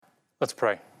Let's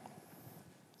pray.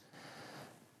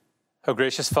 Oh,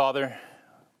 gracious Father,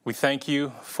 we thank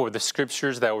you for the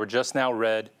scriptures that were just now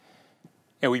read,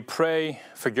 and we pray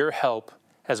for your help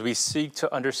as we seek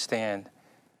to understand,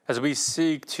 as we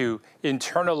seek to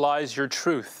internalize your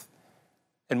truth,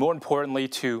 and more importantly,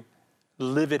 to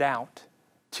live it out,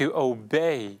 to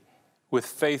obey with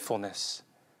faithfulness.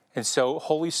 And so,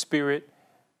 Holy Spirit,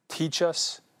 teach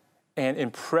us and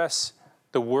impress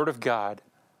the Word of God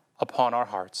upon our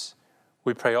hearts.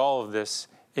 We pray all of this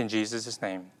in Jesus'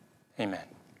 name. Amen.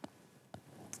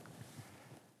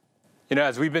 You know,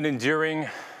 as we've been enduring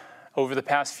over the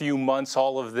past few months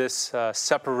all of this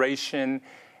separation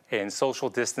and social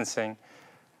distancing,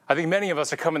 I think many of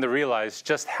us are coming to realize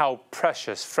just how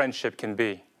precious friendship can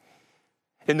be.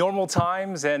 In normal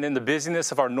times and in the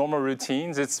busyness of our normal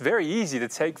routines, it's very easy to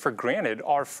take for granted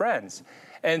our friends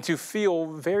and to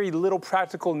feel very little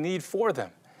practical need for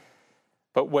them.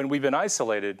 But when we've been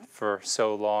isolated for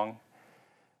so long,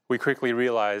 we quickly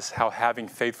realize how having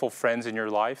faithful friends in your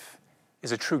life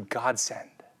is a true godsend.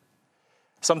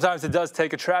 Sometimes it does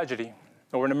take a tragedy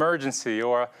or an emergency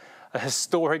or a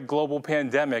historic global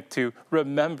pandemic to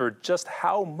remember just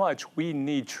how much we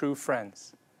need true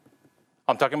friends.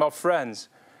 I'm talking about friends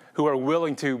who are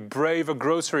willing to brave a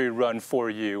grocery run for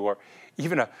you or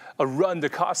even a run to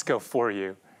Costco for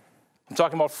you. I'm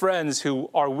talking about friends who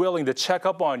are willing to check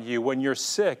up on you when you're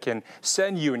sick and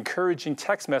send you encouraging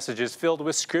text messages filled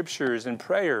with scriptures and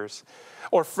prayers.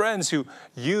 Or friends who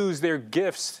use their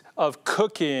gifts of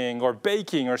cooking or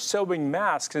baking or sewing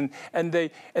masks and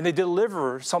they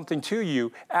deliver something to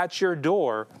you at your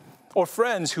door. Or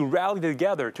friends who rally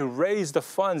together to raise the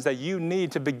funds that you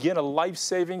need to begin a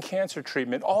life-saving cancer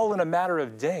treatment, all in a matter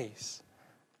of days.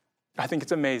 I think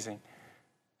it's amazing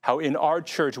how in our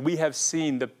church we have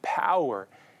seen the power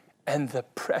and the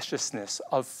preciousness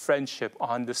of friendship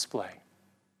on display.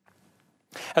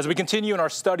 As we continue in our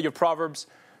study of Proverbs,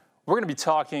 we're going to be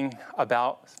talking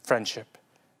about friendship.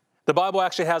 The Bible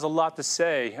actually has a lot to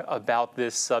say about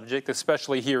this subject,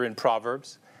 especially here in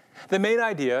Proverbs. The main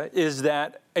idea is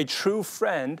that a true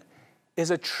friend is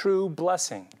a true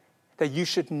blessing that you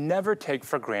should never take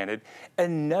for granted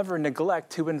and never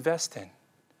neglect to invest in.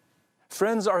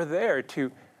 Friends are there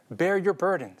to bear your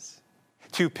burdens,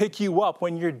 to pick you up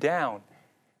when you're down,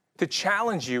 to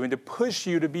challenge you and to push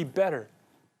you to be better,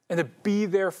 and to be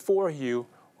there for you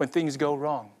when things go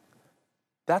wrong.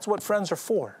 That's what friends are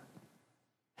for.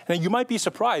 And you might be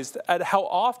surprised at how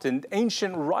often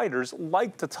ancient writers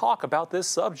like to talk about this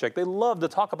subject. They love to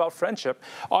talk about friendship.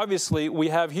 Obviously, we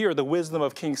have here the wisdom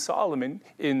of King Solomon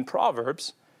in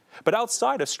Proverbs. But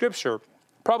outside of Scripture,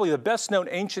 probably the best-known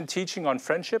ancient teaching on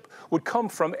friendship would come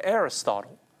from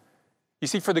Aristotle. You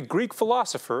see, for the Greek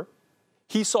philosopher,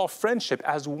 he saw friendship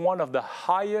as one of the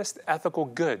highest ethical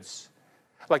goods.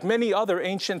 Like many other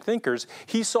ancient thinkers,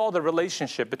 he saw the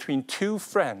relationship between two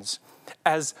friends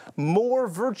as more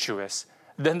virtuous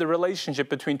than the relationship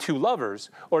between two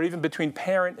lovers or even between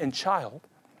parent and child.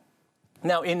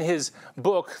 Now, in his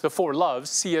book, The Four Loves,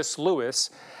 C.S.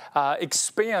 Lewis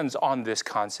expands on this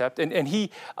concept, and he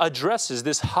addresses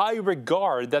this high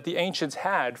regard that the ancients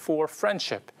had for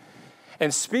friendship.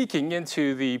 And speaking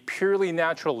into the purely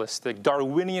naturalistic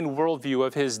Darwinian worldview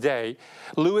of his day,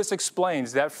 Lewis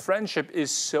explains that friendship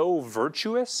is so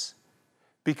virtuous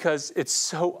because it's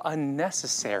so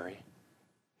unnecessary.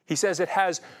 He says it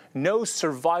has no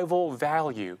survival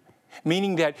value,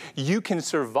 meaning that you can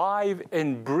survive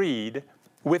and breed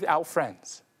without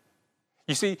friends.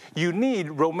 You see, you need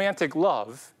romantic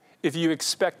love if you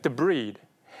expect to breed.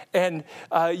 And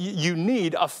you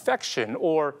need affection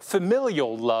or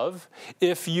familial love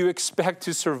if you expect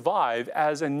to survive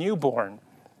as a newborn.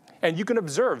 And you can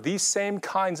observe these same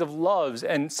kinds of loves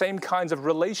and same kinds of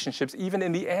relationships even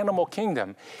in the animal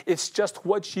kingdom. It's just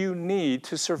what you need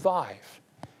to survive.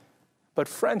 But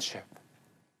friendship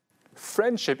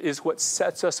is what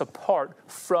sets us apart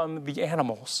from the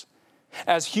animals.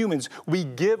 As humans, we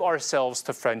give ourselves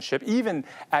to friendship, even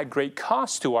at great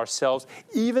cost to ourselves,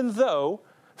 even though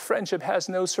friendship has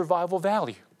no survival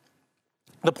value.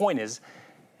 The point is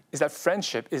that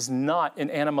friendship is not an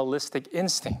animalistic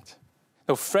instinct.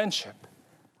 No, friendship,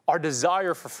 our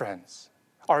desire for friends,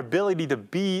 our ability to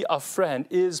be a friend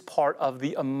is part of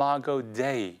the imago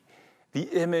Dei, the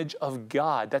image of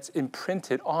God that's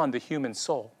imprinted on the human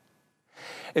soul.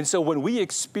 And so when we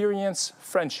experience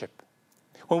friendship,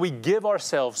 when we give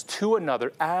ourselves to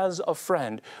another as a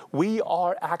friend, we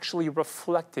are actually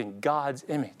reflecting God's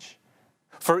image.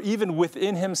 For even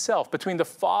within himself, between the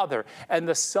Father and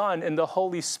the Son and the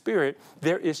Holy Spirit,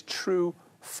 there is true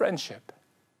friendship.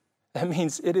 That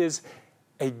means it is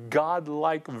a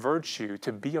God-like virtue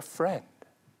to be a friend.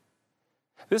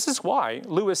 This is why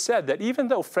Lewis said that even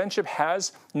though friendship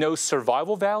has no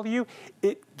survival value,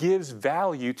 it gives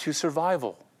value to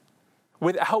survival.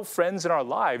 Without friends in our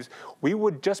lives, we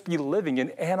would just be living an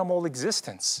animal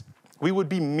existence. We would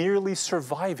be merely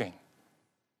surviving.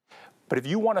 But if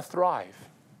you want to thrive,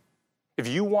 if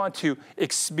you want to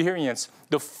experience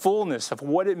the fullness of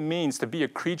what it means to be a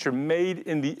creature made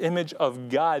in the image of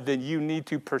God, then you need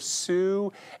to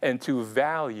pursue and to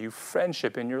value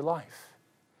friendship in your life.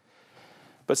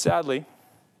 But sadly,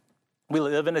 we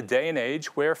live in a day and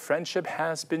age where friendship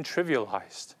has been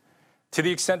trivialized to the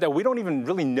extent that we don't even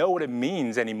really know what it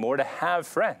means anymore to have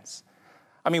friends.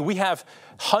 I mean, we have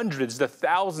hundreds to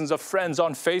thousands of friends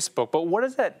on Facebook, but what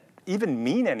does that even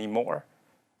mean anymore?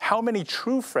 How many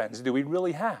true friends do we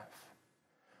really have?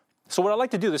 So what I'd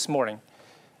like to do this morning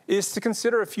is to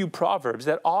consider a few proverbs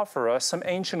that offer us some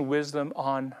ancient wisdom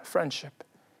on friendship.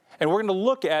 And we're going to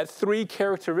look at 3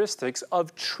 characteristics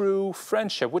of true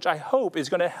friendship, which I hope is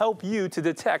going to help you to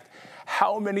detect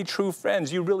how many true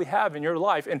friends you really have in your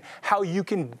life and how you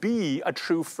can be a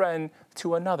true friend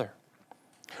to another.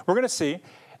 We're going to see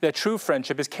that true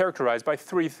friendship is characterized by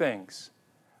 3 things: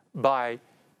 by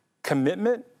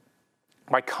commitment,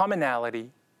 by commonality,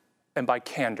 and by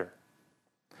candor.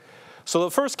 So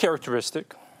the first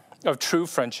characteristic of true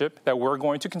friendship that we're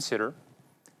going to consider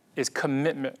is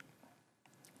commitment.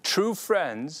 True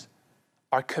friends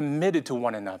are committed to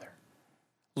one another,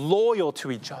 loyal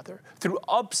to each other. Through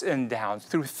ups and downs,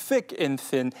 through thick and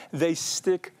thin, they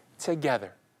stick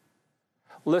together.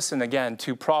 Listen again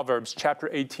to Proverbs chapter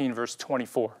 18, verse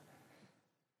 24.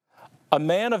 A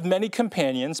man of many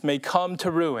companions may come to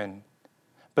ruin,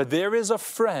 but there is a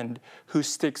friend who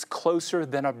sticks closer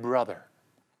than a brother.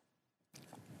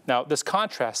 Now, this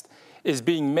contrast is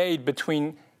being made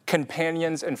between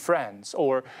companions and friends,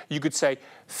 or you could say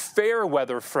fair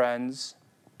weather friends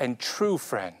and true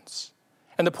friends.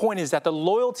 And the point is that the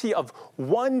loyalty of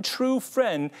one true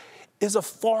friend is of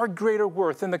far greater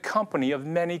worth than the company of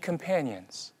many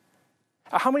companions.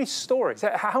 How many stories,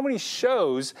 how many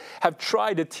shows have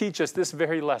tried to teach us this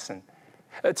very lesson?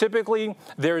 Typically,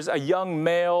 there's a young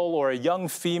male or a young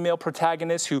female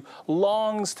protagonist who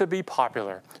longs to be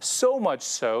popular, so much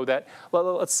so that,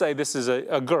 let's say this is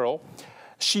a girl,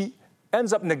 she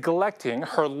ends up neglecting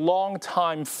her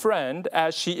longtime friend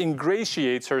as she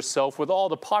ingratiates herself with all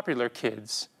the popular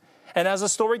kids. And as the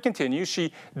story continues,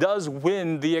 she does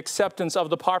win the acceptance of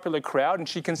the popular crowd, and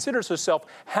she considers herself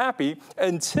happy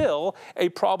until a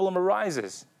problem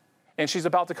arises, and she's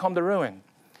about to come to ruin.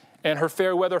 And her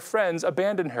fair weather friends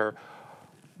abandon her.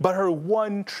 But her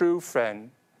one true friend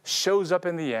shows up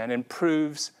in the end and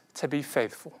proves to be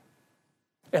faithful.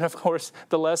 And of course,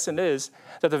 the lesson is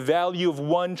that the value of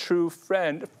one true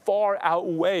friend far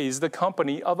outweighs the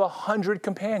company of 100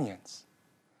 companions.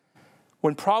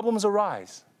 When problems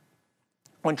arise,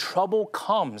 when trouble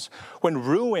comes, when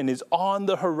ruin is on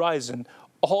the horizon,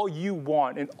 all you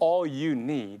want and all you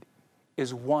need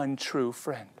is one true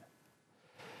friend.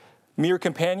 Mere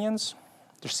companions,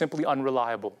 they're simply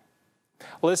unreliable.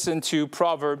 Listen to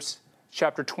Proverbs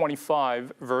chapter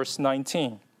 25, verse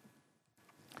 19.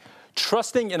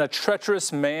 Trusting in a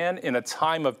treacherous man in a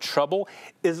time of trouble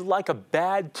is like a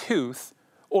bad tooth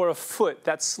or a foot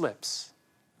that slips.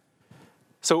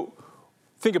 So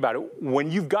think about it.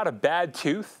 When you've got a bad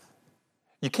tooth,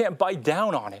 you can't bite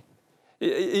down on it.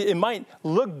 It might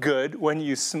look good when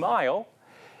you smile.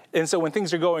 And so when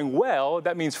things are going well,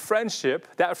 that means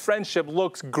that friendship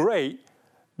looks great.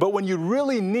 But when you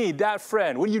really need that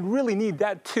friend, when you really need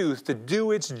that tooth to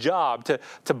do its job,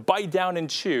 to bite down and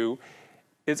chew,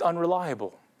 it's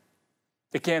unreliable.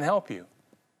 It can't help you,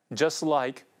 just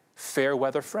like fair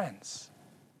weather friends.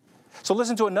 So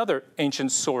listen to another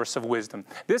ancient source of wisdom.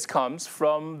 This comes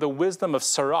from the Wisdom of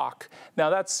Sirach.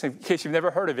 Now that's, in case you've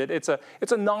never heard of it, it's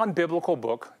a non-biblical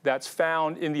book that's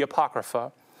found in the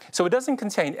Apocrypha. So it doesn't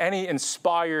contain any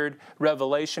inspired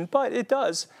revelation, but it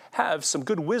does have some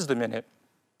good wisdom in it.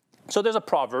 So there's a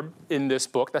proverb in this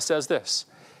book that says this: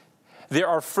 there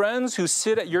are friends who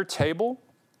sit at your table,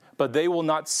 but they will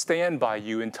not stand by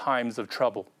you in times of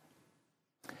trouble.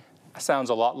 That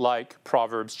sounds a lot like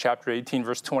Proverbs chapter 18,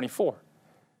 verse 24.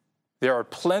 There are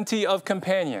plenty of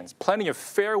companions, plenty of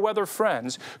fair weather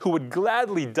friends who would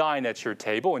gladly dine at your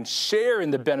table and share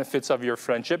in the benefits of your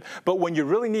friendship, but when you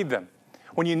really need them,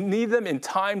 when you need them in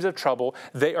times of trouble,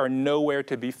 they are nowhere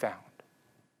to be found.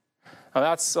 Now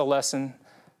that's a lesson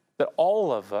that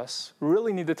all of us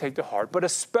really need to take to heart, but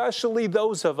especially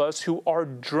those of us who are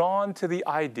drawn to the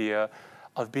idea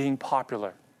of being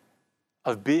popular,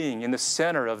 of being in the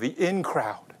center of the in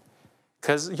crowd.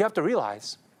 Because you have to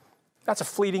realize that's a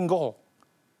fleeting goal.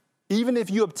 Even if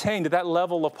you obtain to that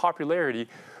level of popularity,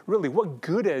 really, what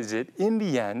good is it in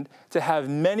the end to have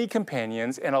many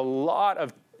companions and a lot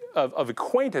of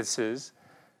acquaintances,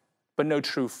 but no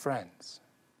true friends?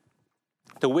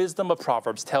 The wisdom of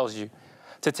Proverbs tells you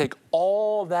to take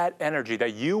all that energy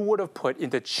that you would have put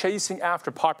into chasing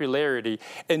after popularity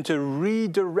and to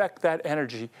redirect that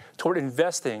energy toward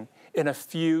investing in a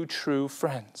few true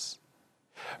friends.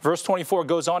 Verse 24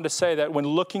 goes on to say that when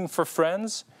looking for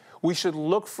friends, we should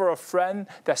look for a friend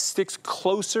that sticks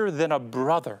closer than a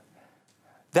brother.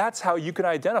 That's how you can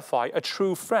identify a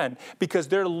true friend, because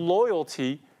their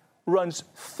loyalty runs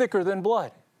thicker than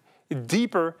blood,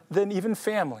 deeper than even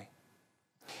family.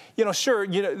 Sure,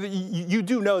 you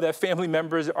do know that family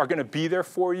members are going to be there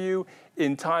for you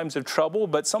in times of trouble,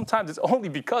 but sometimes it's only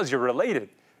because you're related.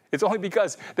 It's only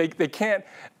because they can't,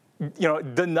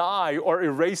 deny or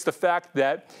erase the fact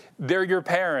that they're your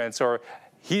parents, or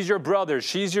he's your brother,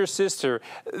 she's your sister.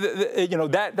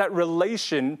 That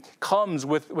relation comes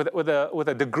with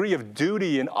a degree of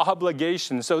duty and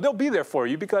obligation. So they'll be there for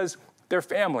you because they're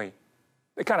family.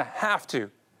 They kind of have to.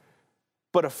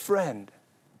 But a friend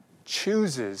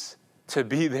chooses to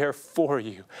be there for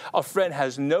you. A friend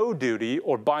has no duty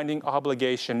or binding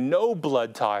obligation, no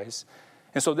blood ties.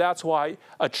 And so that's why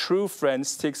a true friend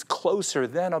sticks closer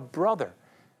than a brother,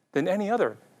 than any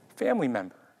other family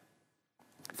member.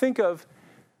 Think of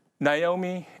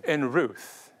Naomi and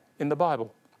Ruth in the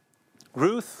Bible.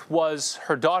 Ruth was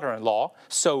her daughter-in-law,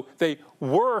 so they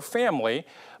were family,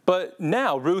 but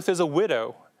now Ruth is a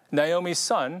widow. Naomi's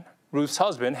son, Ruth's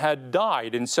husband, had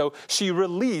died, and so she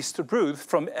released Ruth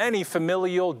from any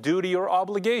familial duty or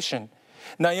obligation.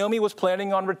 Naomi was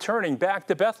planning on returning back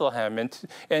to Bethlehem,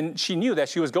 and she knew that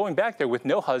she was going back there with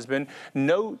no husband,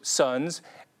 no sons,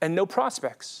 and no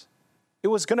prospects. It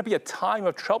was going to be a time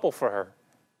of trouble for her.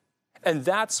 And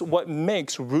that's what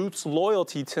makes Ruth's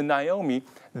loyalty to Naomi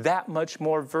that much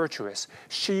more virtuous.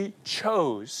 She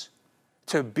chose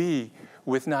to be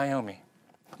with Naomi.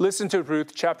 Listen to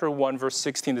Ruth chapter 1, verse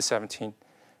 16 to 17.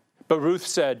 But Ruth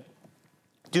said,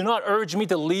 "Do not urge me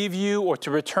to leave you or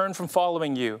to return from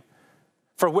following you.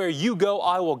 For where you go,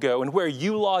 I will go, and where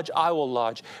you lodge, I will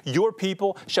lodge. Your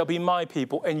people shall be my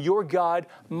people, and your God,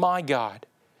 my God.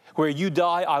 Where you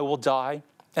die, I will die,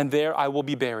 and there I will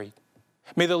be buried.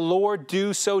 May the Lord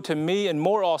do so to me, and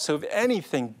more also, if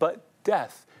anything but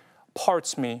death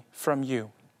parts me from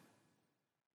you."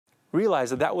 Realize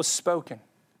that was spoken,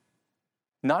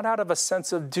 not out of a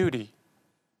sense of duty,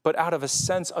 but out of a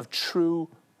sense of true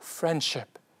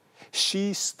friendship.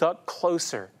 She stuck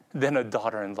closer than a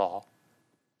daughter-in-law.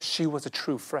 She was a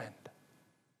true friend.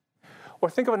 Or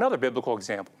think of another biblical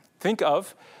example. Think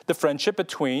of the friendship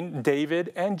between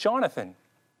David and Jonathan.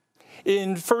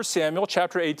 In 1 Samuel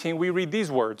chapter 18, we read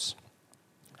these words.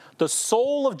 "The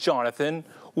soul of Jonathan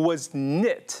was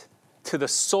knit to the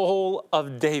soul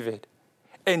of David,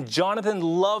 and Jonathan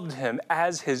loved him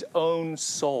as his own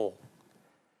soul."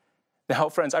 Now,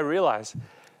 friends, I realize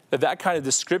that kind of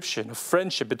description of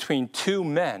friendship between two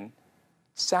men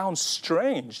sounds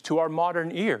strange to our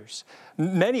modern ears.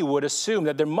 Many would assume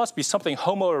that there must be something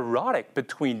homoerotic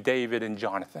between David and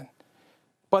Jonathan.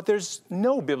 But there's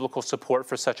no biblical support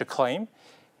for such a claim.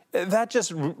 That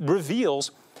just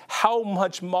reveals how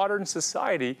much modern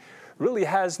society really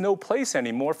has no place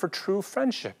anymore for true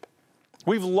friendship.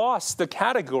 We've lost the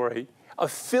category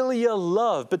of filial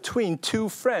love between two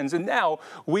friends, and now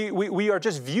we are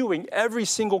just viewing every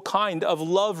single kind of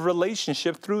love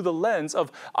relationship through the lens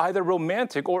of either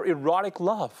romantic or erotic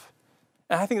love.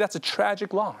 And I think that's a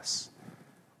tragic loss,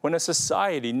 when a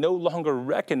society no longer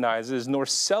recognizes nor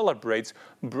celebrates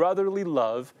brotherly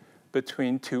love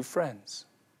between two friends.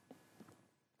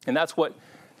 And that's what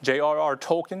J.R.R.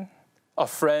 Tolkien, a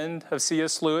friend of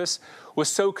C.S. Lewis, was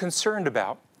so concerned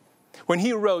about. When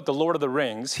he wrote The Lord of the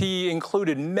Rings, he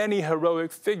included many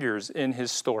heroic figures in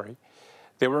his story.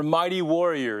 There were mighty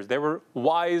warriors, there were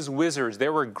wise wizards,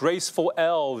 there were graceful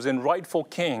elves and rightful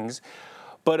kings.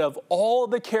 But of all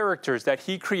the characters that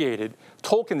he created,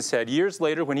 Tolkien said years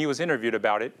later when he was interviewed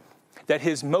about it, that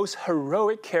his most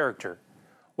heroic character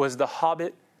was the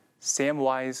hobbit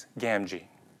Samwise Gamgee.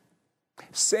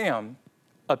 Sam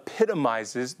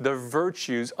epitomizes the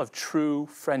virtues of true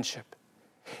friendship.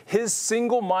 His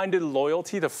single-minded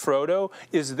loyalty to Frodo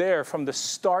is there from the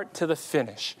start to the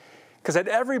finish. Because at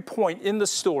every point in the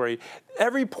story,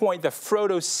 every point that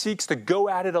Frodo seeks to go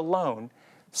at it alone,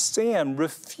 Sam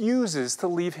refuses to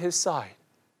leave his side.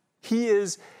 He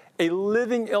is a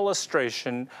living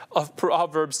illustration of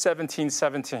Proverbs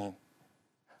 17:17.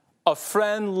 A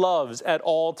friend loves at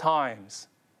all times,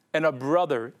 and a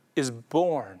brother is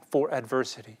born for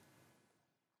adversity.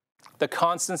 The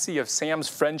constancy of Sam's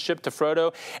friendship to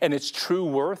Frodo and its true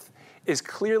worth is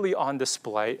clearly on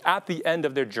display at the end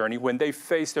of their journey when they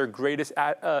face their greatest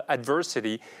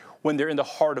adversity when they're in the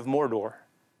heart of Mordor.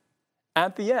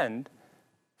 At the end,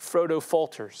 Frodo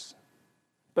falters,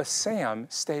 but Sam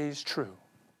stays true.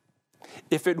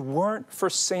 If it weren't for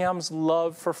Sam's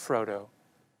love for Frodo,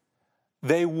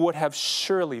 they would have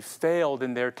surely failed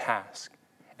in their task,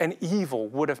 and evil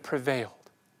would have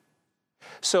prevailed.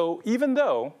 So even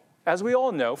though, as we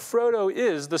all know, Frodo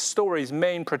is the story's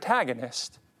main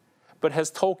protagonist, but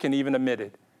as Tolkien even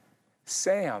admitted,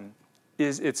 Sam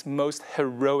is its most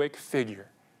heroic figure.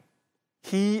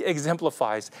 He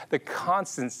exemplifies the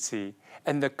constancy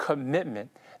and the commitment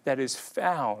that is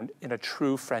found in a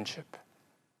true friendship.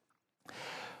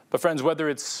 But friends, whether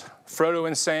it's Frodo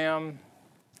and Sam,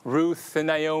 Ruth and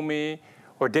Naomi,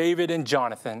 or David and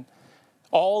Jonathan,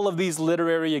 all of these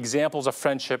literary examples of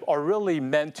friendship are really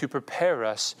meant to prepare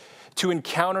us to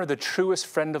encounter the truest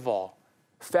friend of all,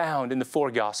 found in the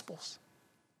four Gospels.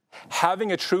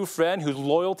 Having a true friend whose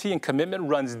loyalty and commitment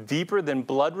runs deeper than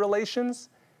blood relations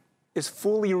is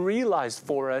fully realized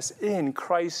for us in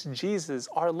Christ Jesus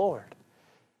our Lord.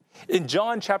 In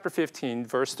John chapter 15,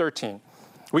 verse 13,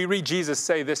 we read Jesus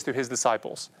say this to his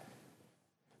disciples.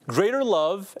 Greater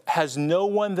love has no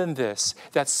one than this,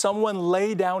 that someone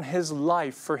lay down his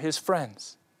life for his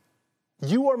friends.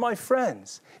 You are my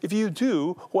friends if you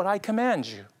do what I command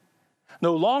you.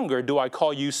 No longer do I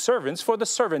call you servants, for the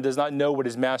servant does not know what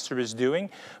his master is doing,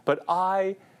 but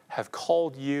I have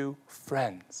called you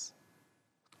friends.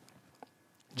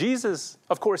 Jesus,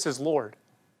 of course, is Lord.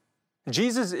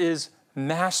 Jesus is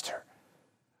Master.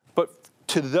 But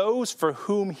to those for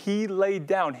whom he laid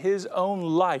down his own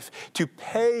life to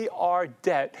pay our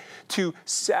debt, to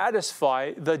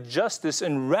satisfy the justice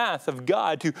and wrath of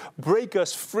God, to break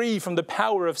us free from the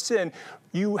power of sin,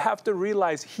 you have to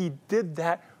realize he did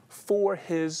that for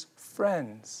his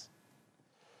friends.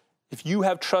 If you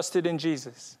have trusted in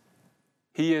Jesus,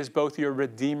 he is both your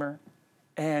Redeemer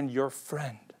and your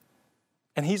friend.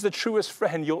 And he's the truest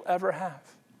friend you'll ever have.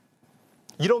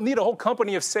 You don't need a whole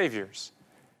company of saviors.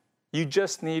 You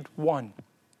just need one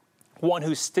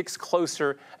who sticks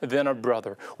closer than a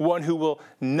brother, one who will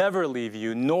never leave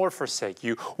you nor forsake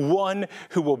you, one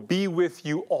who will be with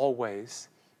you always,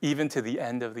 even to the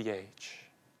end of the age.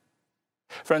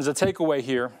 Friends, the takeaway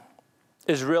here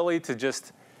is really to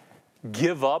just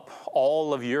give up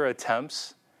all of your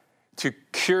attempts to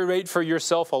curate for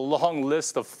yourself a long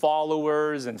list of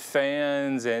followers and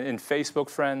fans and Facebook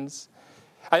friends.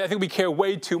 I think we care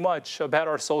way too much about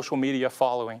our social media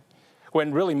following,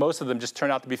 when really most of them just turn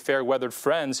out to be fair-weathered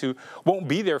friends who won't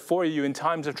be there for you in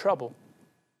times of trouble.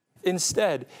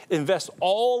 Instead, invest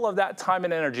all of that time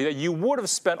and energy that you would have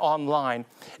spent online,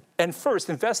 and first,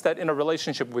 invest that in a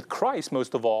relationship with Christ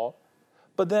most of all,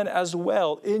 but then as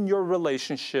well in your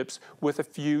relationships with a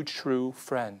few true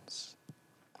friends.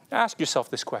 Ask yourself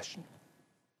this question.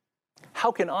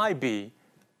 How can I be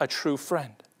a true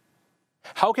friend?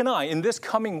 How can I, in this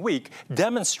coming week,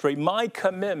 demonstrate my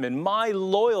commitment, my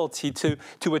loyalty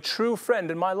to a true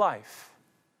friend in my life?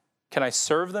 Can I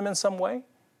serve them in some way?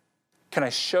 Can I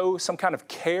show some kind of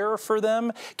care for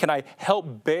them? Can I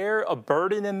help bear a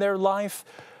burden in their life?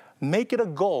 Make it a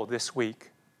goal this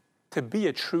week to be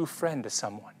a true friend to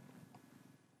someone.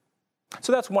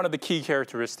 So that's one of the key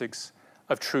characteristics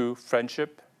of true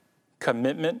friendship,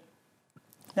 commitment.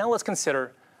 Now let's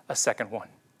consider a second one.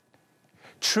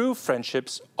 True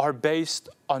friendships are based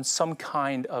on some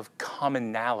kind of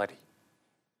commonality.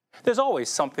 There's always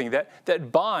something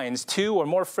that binds two or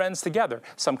more friends together,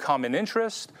 some common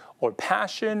interest or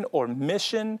passion or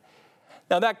mission.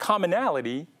 Now that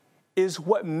commonality is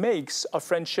what makes a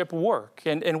friendship work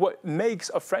and what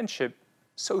makes a friendship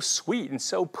so sweet and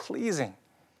so pleasing.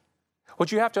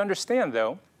 What you have to understand,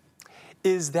 though,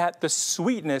 is that the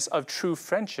sweetness of true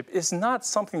friendship is not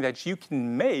something that you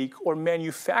can make or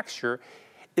manufacture.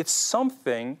 It's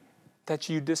something that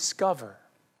you discover.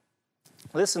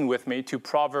 Listen with me to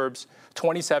Proverbs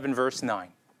 27, verse 9.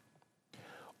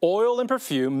 Oil and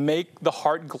perfume make the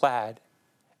heart glad,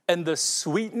 and the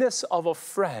sweetness of a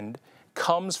friend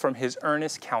comes from his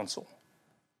earnest counsel.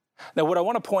 Now, what I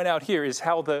want to point out here is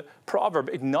how the proverb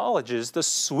acknowledges the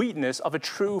sweetness of a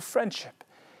true friendship.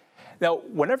 Now,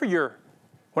 whenever you're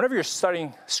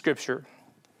studying Scripture,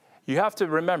 you have to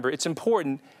remember it's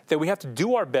important that we have to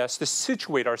do our best to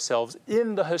situate ourselves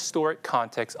in the historic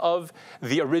context of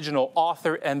the original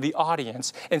author and the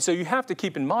audience. And so you have to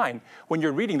keep in mind when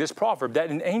you're reading this proverb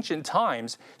that in ancient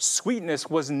times, sweetness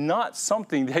was not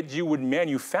something that you would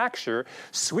manufacture.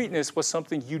 Sweetness was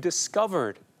something you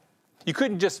discovered. You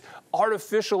couldn't just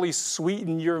artificially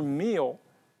sweeten your meal.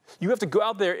 You have to go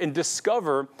out there and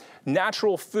discover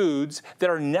natural foods that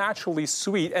are naturally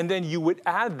sweet, and then you would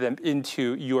add them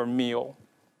into your meal.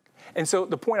 And so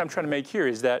the point I'm trying to make here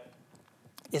is that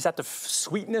the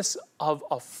sweetness of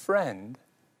a friend,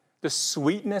 the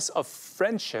sweetness of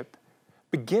friendship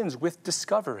begins with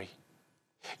discovery.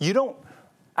 You don't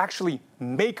actually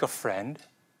make a friend,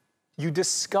 you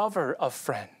discover a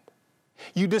friend.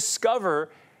 You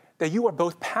discover that you are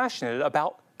both passionate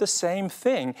about the same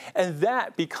thing, and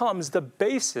that becomes the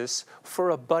basis for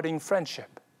a budding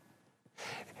friendship.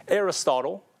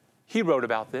 Aristotle, he wrote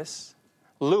about this.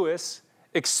 Lewis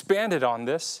expanded on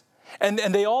this, and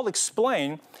they all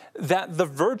explain that the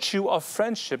virtue of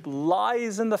friendship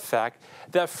lies in the fact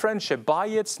that friendship, by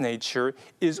its nature,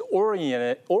 is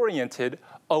oriented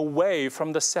away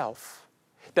from the self.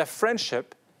 That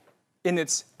friendship, in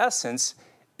its essence,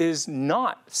 is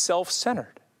not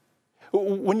self-centered.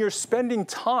 When you're spending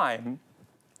time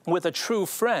with a true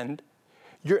friend,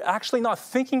 you're actually not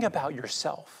thinking about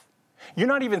yourself. You're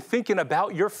not even thinking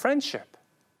about your friendship.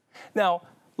 Now,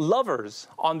 lovers,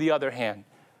 on the other hand,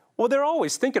 well, they're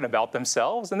always thinking about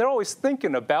themselves, and they're always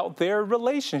thinking about their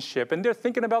relationship, and they're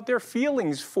thinking about their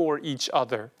feelings for each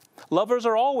other. Lovers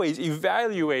are always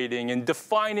evaluating and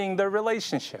defining their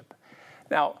relationship.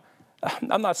 Now,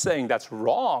 I'm not saying that's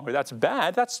wrong or that's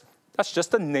bad. That's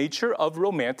just the nature of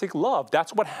romantic love.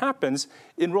 That's what happens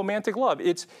in romantic love.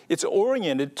 It's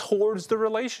oriented towards the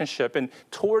relationship and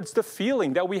towards the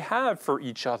feeling that we have for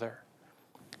each other.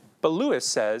 But Lewis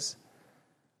says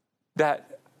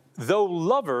that though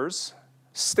lovers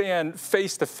stand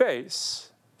face to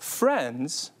face,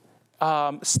 friends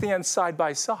stand side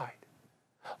by side.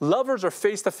 Lovers are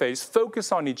face to face,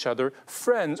 focused on each other.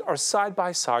 Friends are side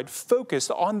by side,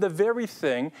 focused on the very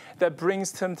thing that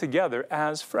brings them together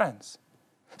as friends.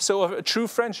 So a true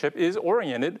friendship is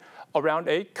oriented around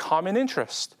a common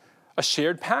interest, a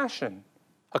shared passion,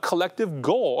 a collective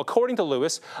goal. According to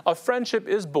Lewis, a friendship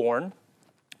is born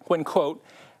when, quote,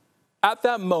 at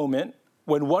that moment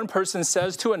when one person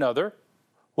says to another,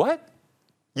 "What?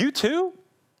 You too?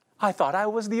 I thought I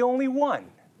was the only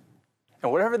one."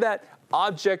 And whatever that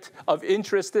object of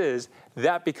interest is,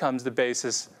 that becomes the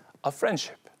basis of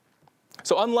friendship.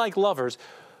 So unlike lovers,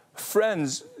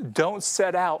 friends don't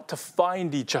set out to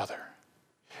find each other.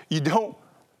 You don't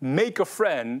make a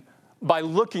friend by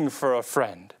looking for a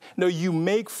friend. No, you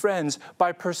make friends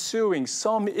by pursuing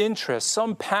some interest,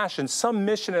 some passion, some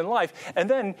mission in life. And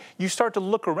then you start to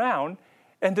look around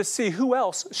and to see who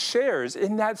else shares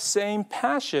in that same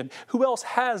passion, who else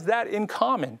has that in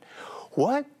common.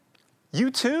 What?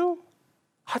 You too?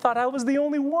 I thought I was the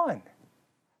only one.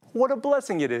 What a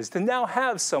blessing it is to now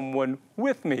have someone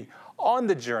with me on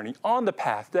the journey, on the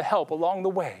path, to help along the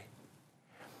way.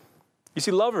 You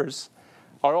see, lovers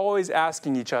are always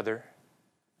asking each other,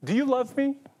 "Do you love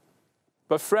me?"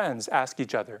 But friends ask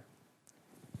each other,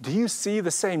 "Do you see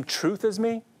the same truth as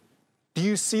me? Do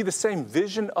you see the same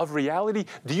vision of reality?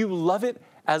 Do you love it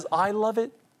as I love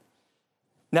it?"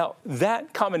 Now,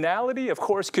 that commonality, of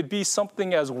course, could be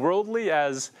something as worldly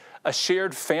as a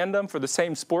shared fandom for the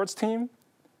same sports team,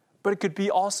 but it could be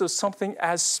also something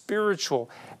as spiritual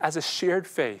as a shared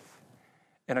faith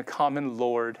in a common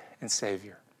Lord and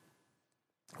Savior.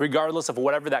 Regardless of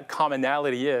whatever that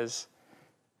commonality is,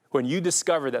 when you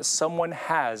discover that someone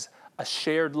has a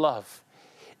shared love,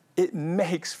 it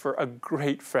makes for a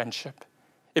great friendship.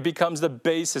 It becomes the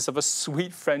basis of a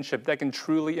sweet friendship that can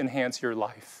truly enhance your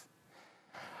life.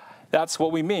 That's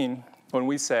what we mean when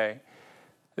we say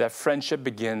that friendship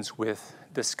begins with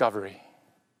discovery.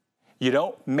 You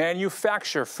don't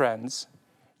manufacture friends.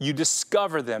 You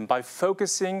discover them by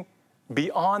focusing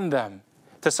beyond them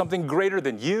to something greater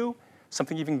than you,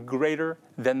 something even greater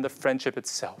than the friendship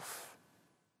itself.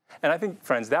 And I think,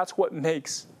 friends, that's what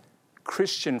makes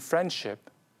Christian friendship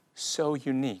so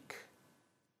unique.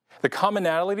 The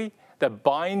commonality that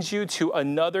binds you to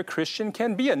another Christian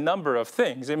can be a number of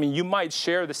things. I mean, you might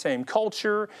share the same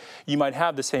culture, you might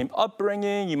have the same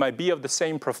upbringing, you might be of the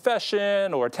same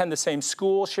profession or attend the same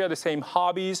school, share the same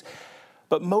hobbies.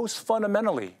 But most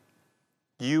fundamentally,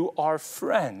 you are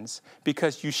friends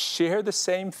because you share the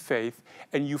same faith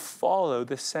and you follow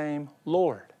the same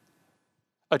Lord.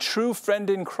 A true friend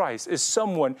in Christ is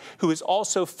someone who is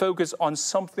also focused on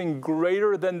something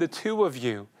greater than the two of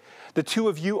you. The two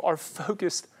of you are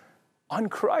focused on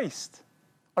Christ,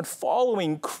 on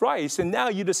following Christ. And now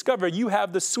you discover you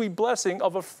have the sweet blessing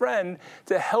of a friend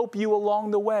to help you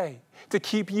along the way, to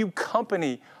keep you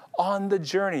company on the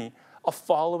journey of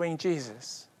following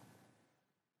Jesus.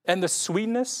 And the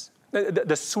sweetest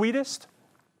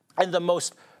and the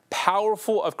most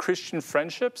powerful of Christian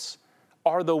friendships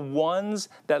are the ones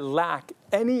that lack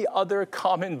any other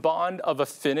common bond of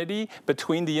affinity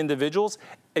between the individuals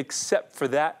except for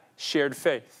that shared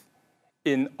faith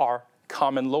in our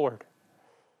common Lord.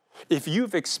 If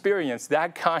you've experienced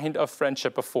that kind of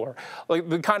friendship before, like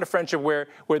the kind of friendship where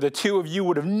the two of you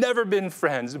would have never been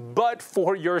friends but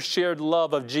for your shared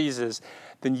love of Jesus,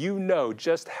 then you know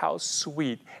just how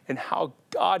sweet and how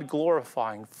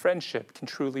God-glorifying friendship can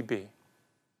truly be.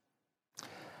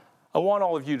 I want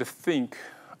all of you to think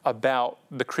about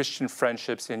the Christian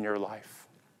friendships in your life.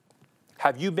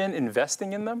 Have you been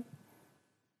investing in them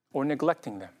or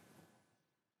neglecting them?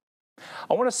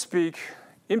 I want to speak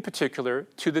in particular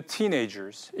to the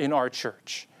teenagers in our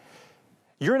church.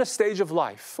 You're in a stage of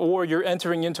life, or you're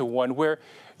entering into one where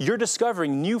you're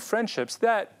discovering new friendships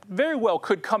that very well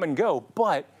could come and go,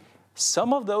 but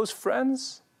some of those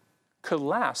friends could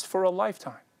last for a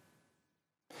lifetime.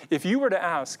 If you were to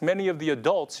ask many of the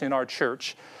adults in our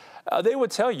church, they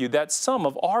would tell you that some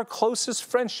of our closest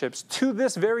friendships to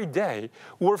this very day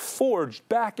were forged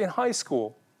back in high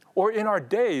school or in our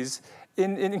days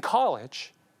in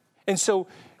college. And so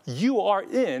you are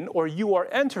in, or you are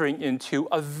entering into,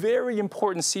 a very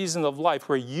important season of life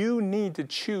where you need to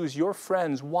choose your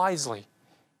friends wisely.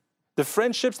 The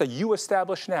friendships that you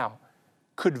establish now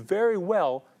could very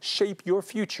well shape your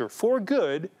future for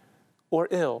good or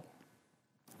ill.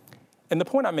 And the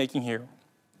point I'm making here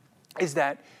is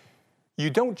that you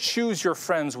don't choose your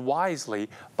friends wisely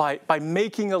by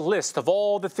making a list of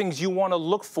all the things you want to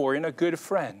look for in a good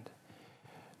friend.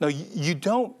 No, you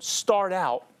don't start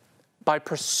out by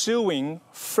pursuing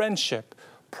friendship.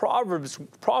 Proverbs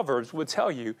would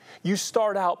tell you, you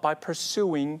start out by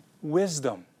pursuing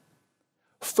wisdom.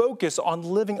 Focus on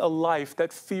living a life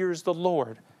that fears the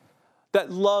Lord,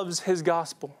 that loves His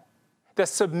gospel, that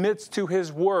submits to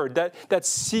His word, that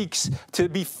seeks to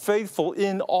be faithful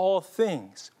in all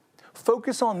things.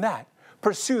 Focus on that.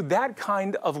 Pursue that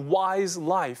kind of wise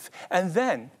life. And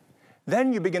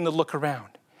then you begin to look around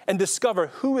and discover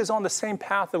who is on the same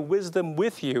path of wisdom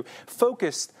with you,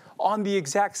 focused on the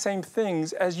exact same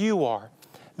things as you are.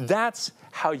 That's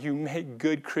how you make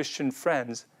good Christian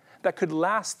friends that could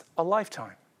last a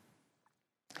lifetime.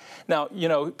 Now,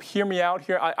 hear me out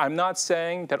here. I'm not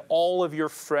saying that all of your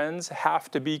friends have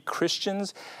to be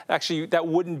Christians. Actually, that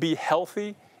wouldn't be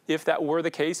healthy if that were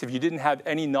the case, if you didn't have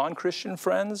any non-Christian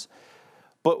friends.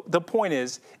 But the point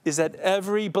is that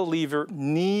every believer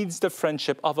needs the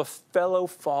friendship of a fellow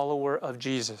follower of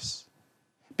Jesus,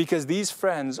 because these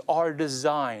friends are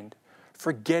designed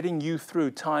for getting you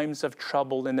through times of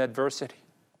trouble and adversity,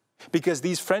 because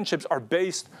these friendships are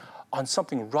based on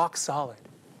something rock solid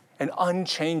and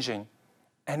unchanging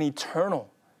and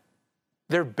eternal.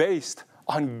 They're based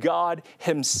on God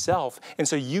Himself, and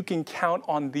so you can count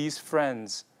on these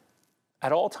friends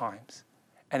at all times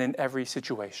and in every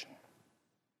situation.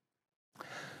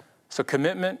 So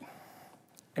commitment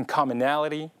and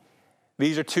commonality,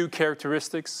 these are two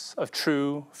characteristics of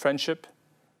true friendship.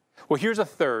 Well, here's a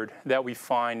third that we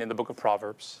find in the book of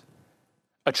Proverbs.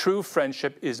 A true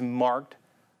friendship is marked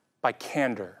by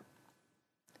candor.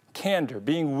 Candor,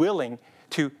 being willing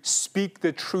to speak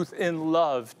the truth in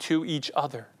love to each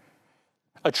other.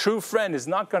 A true friend is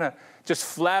not going to just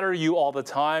flatter you all the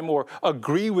time or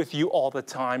agree with you all the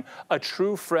time. A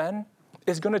true friend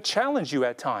is going to challenge you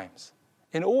at times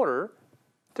in order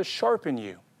to sharpen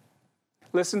you.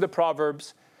 Listen to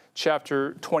Proverbs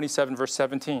chapter 27, verse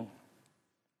 17.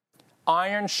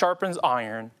 Iron sharpens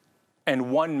iron,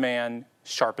 and one man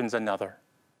sharpens another.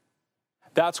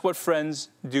 That's what friends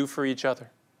do for each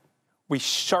other. We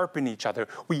sharpen each other.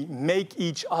 We make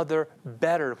each other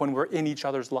better when we're in each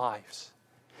other's lives.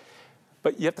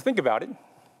 But you have to think about it.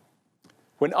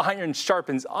 When iron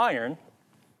sharpens iron,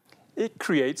 it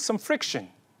creates some friction.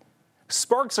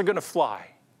 Sparks are going to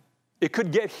fly. It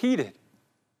could get heated.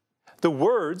 The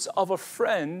words of a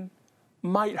friend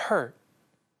might hurt.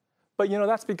 But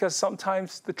that's because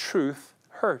sometimes the truth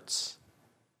hurts.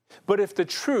 But if the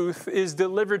truth is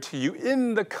delivered to you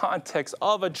in the context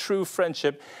of a true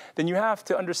friendship, then you have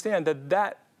to understand that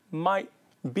that might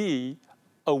be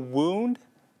a wound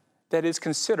that is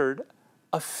considered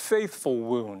a faithful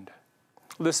wound.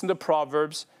 Listen to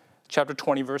Proverbs chapter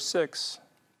 20, verse 6.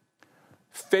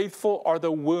 Faithful are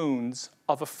the wounds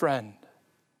of a friend.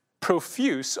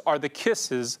 Profuse are the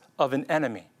kisses of an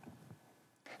enemy.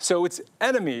 So it's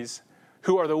enemies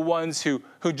who are the ones who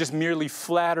just merely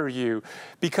flatter you,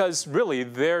 because really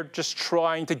they're just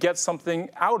trying to get something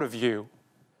out of you.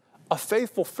 A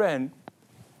faithful friend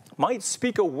might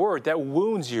speak a word that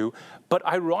wounds you, but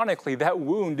ironically, that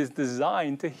wound is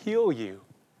designed to heal you.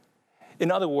 In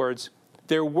other words,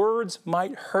 their words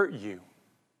might hurt you,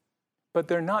 but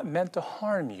they're not meant to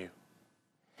harm you.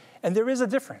 And there is a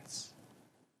difference.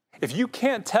 If you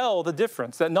can't tell the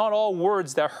difference, that not all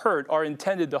words that hurt are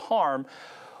intended to harm,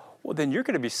 well, then you're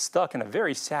going to be stuck in a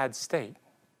very sad state.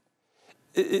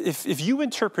 If you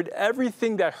interpret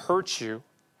everything that hurts you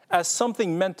as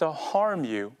something meant to harm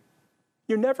you,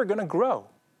 you're never going to grow.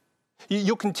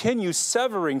 You'll continue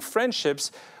severing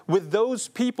friendships with those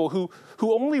people who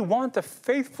only want to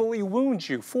faithfully wound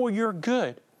you for your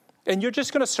good. And you're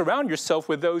just going to surround yourself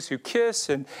with those who kiss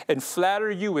and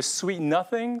flatter you with sweet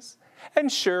nothings.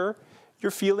 And sure,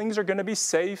 your feelings are going to be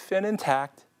safe and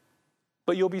intact,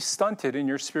 but you'll be stunted in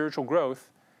your spiritual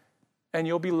growth, and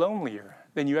you'll be lonelier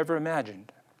than you ever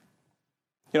imagined.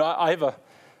 You know, I have a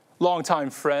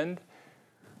longtime friend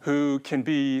who can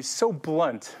be so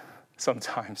blunt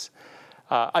sometimes.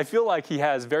 I feel like he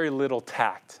has very little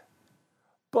tact,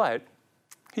 but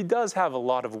he does have a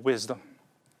lot of wisdom.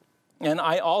 And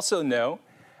I also know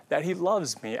that he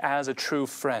loves me as a true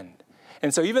friend.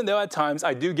 And so even though at times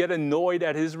I do get annoyed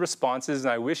at his responses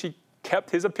and I wish he kept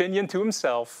his opinion to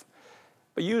himself,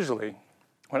 but usually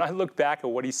when I look back at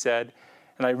what he said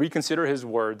and I reconsider his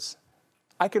words,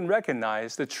 I can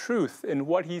recognize the truth in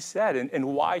what he said and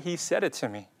why he said it to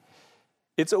me.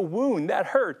 It's a wound that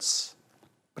hurts,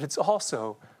 but it's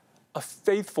also a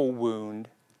faithful wound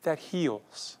that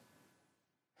heals.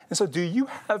 And so do you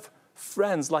have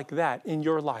friends like that in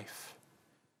your life?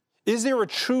 Is there a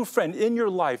true friend in your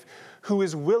life who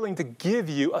is willing to give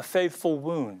you a faithful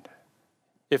wound?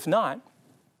 If not,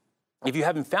 if you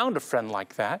haven't found a friend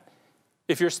like that,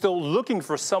 if you're still looking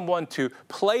for someone to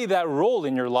play that role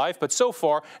in your life, but so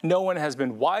far no one has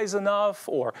been wise enough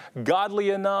or godly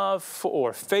enough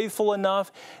or faithful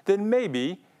enough, then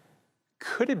maybe,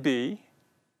 could it be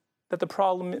that the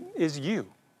problem is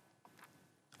you?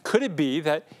 Could it be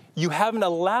that you haven't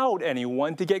allowed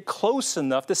anyone to get close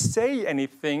enough to say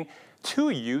anything to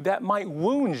you that might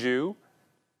wound you,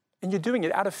 and you're doing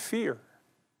it out of fear?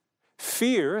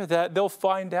 Fear that they'll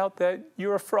find out that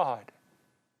you're a fraud.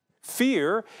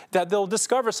 Fear that they'll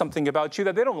discover something about you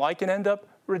that they don't like and end up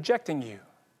rejecting you.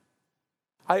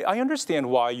 I understand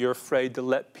why you're afraid to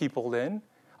let people in.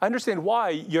 I understand why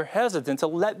you're hesitant to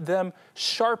let them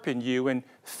sharpen you and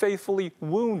faithfully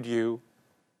wound you.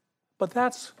 But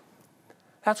that's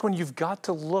when you've got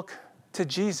to look to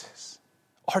Jesus,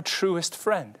 our truest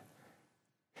friend.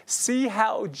 See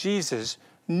how Jesus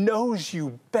knows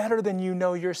you better than you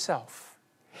know yourself.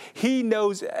 He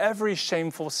knows every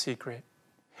shameful secret,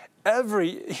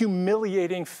 every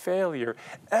humiliating failure,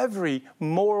 every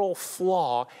moral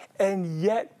flaw, and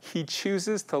yet he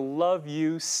chooses to love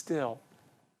you still.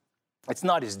 It's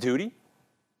not his duty.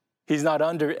 He's not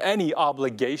under any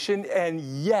obligation, and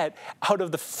yet, out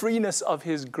of the freeness of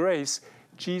his grace,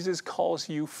 Jesus calls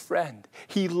you friend.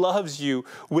 He loves you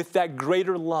with that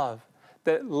greater love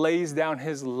that lays down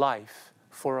his life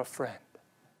for a friend.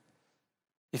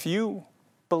 If you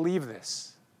believe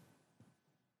this,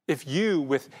 if you,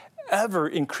 with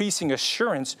ever-increasing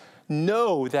assurance,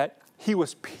 know that he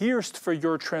was pierced for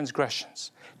your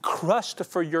transgressions, crushed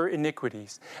for your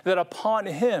iniquities, that upon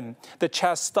him the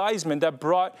chastisement that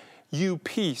brought you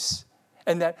peace,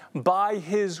 and that by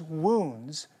his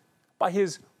wounds,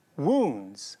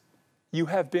 you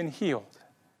have been healed.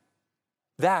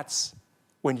 That's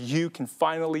when you can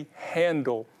finally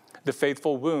handle the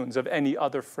faithful wounds of any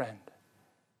other friend.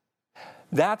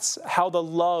 That's how the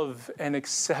love and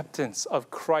acceptance of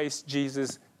Christ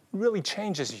Jesus really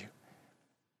changes you.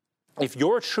 If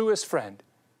your truest friend,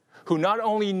 who not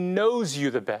only knows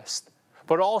you the best,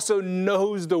 but also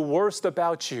knows the worst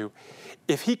about you,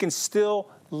 if he can still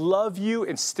love you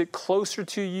and stick closer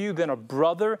to you than a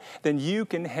brother, then you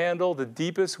can handle the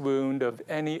deepest wound of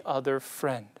any other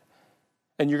friend.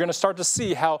 And you're going to start to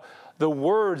see how the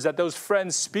words that those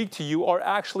friends speak to you are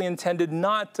actually intended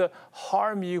not to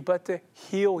harm you, but to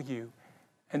heal you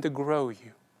and to grow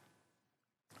you.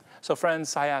 So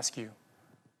friends, I ask you,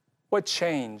 what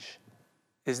change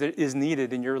is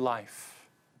needed in your life?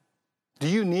 Do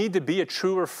you need to be a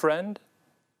truer friend?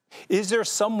 Is there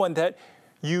someone that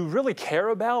you really care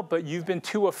about, but you've been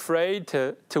too afraid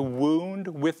to wound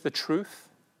with the truth?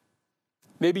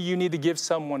 Maybe you need to give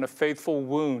someone a faithful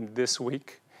wound this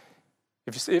week.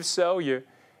 If so, you're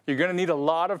going to need a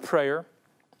lot of prayer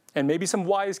and maybe some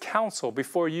wise counsel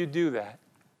before you do that.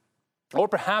 Or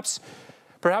perhaps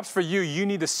for you, you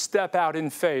need to step out in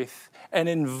faith and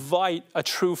invite a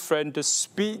true friend to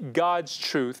speak God's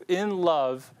truth in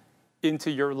love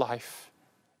into your life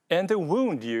and to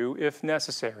wound you if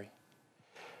necessary.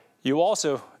 You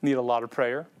also need a lot of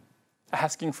prayer,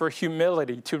 asking for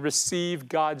humility to receive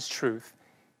God's truth,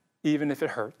 even if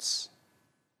it hurts.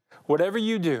 Whatever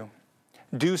you do,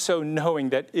 Do so knowing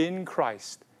that in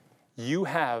Christ you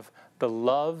have the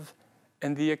love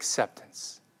and the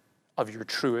acceptance of your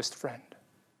truest friend.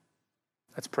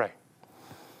 Let's pray.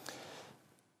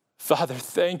 Father,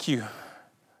 thank you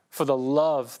for the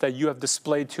love that you have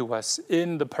displayed to us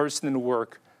in the person and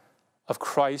work of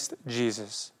Christ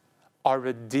Jesus, our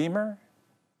Redeemer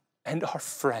and our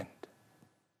friend.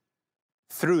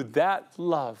 Through that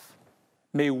love,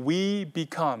 may we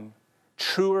become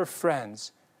truer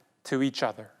friends to each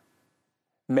other.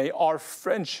 May our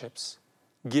friendships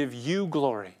give you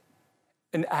glory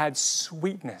and add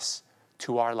sweetness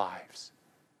to our lives.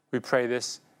 We pray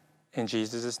this in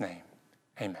Jesus' name.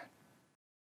 Amen.